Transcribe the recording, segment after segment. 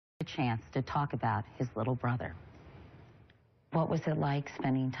chance to talk about his little brother. What was it like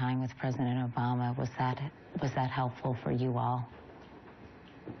spending time with President Obama? Was that helpful for you all?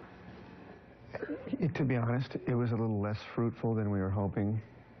 To be honest, it was a little less fruitful than we were hoping.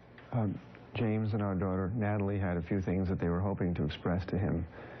 James and our daughter Natalie had a few things that they were hoping to express to him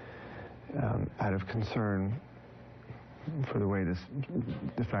out of concern for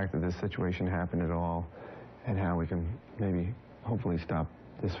the fact that this situation happened at all, and how we can maybe hopefully stop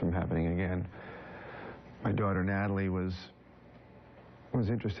this from happening again. My daughter Natalie was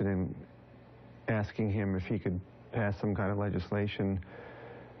interested in asking him if he could pass some kind of legislation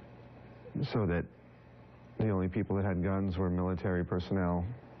so that the only people that had guns were military personnel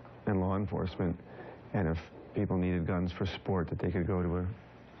and law enforcement, and if people needed guns for sport, that they could go to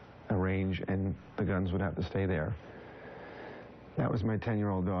a range and the guns would have to stay there. That was my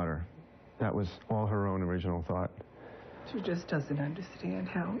 10-year-old daughter. That was all her own original thought. She just doesn't understand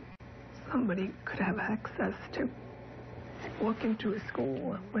how somebody could have access to walk into a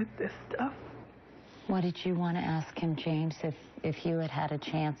school with this stuff. What did you want to ask him, James, if you had had a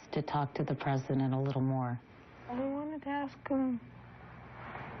chance to talk to the president a little more? I wanted to ask him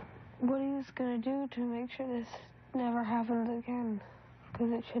what he was going to do to make sure this never happens again,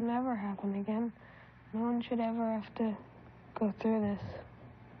 because it should never happen again. No one should ever have to go through this.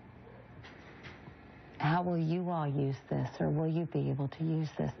 How will you all use this, or will you be able to use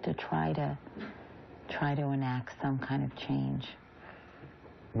this to try to enact some kind of change?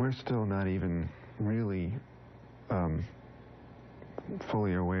 We're still not even really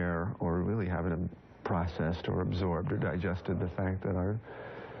fully aware, or really haven't processed or absorbed or digested the fact that our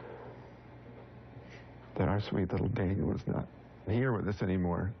sweet little Daniel is not here with us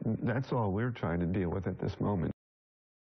anymore. That's all we're trying to deal with at this moment.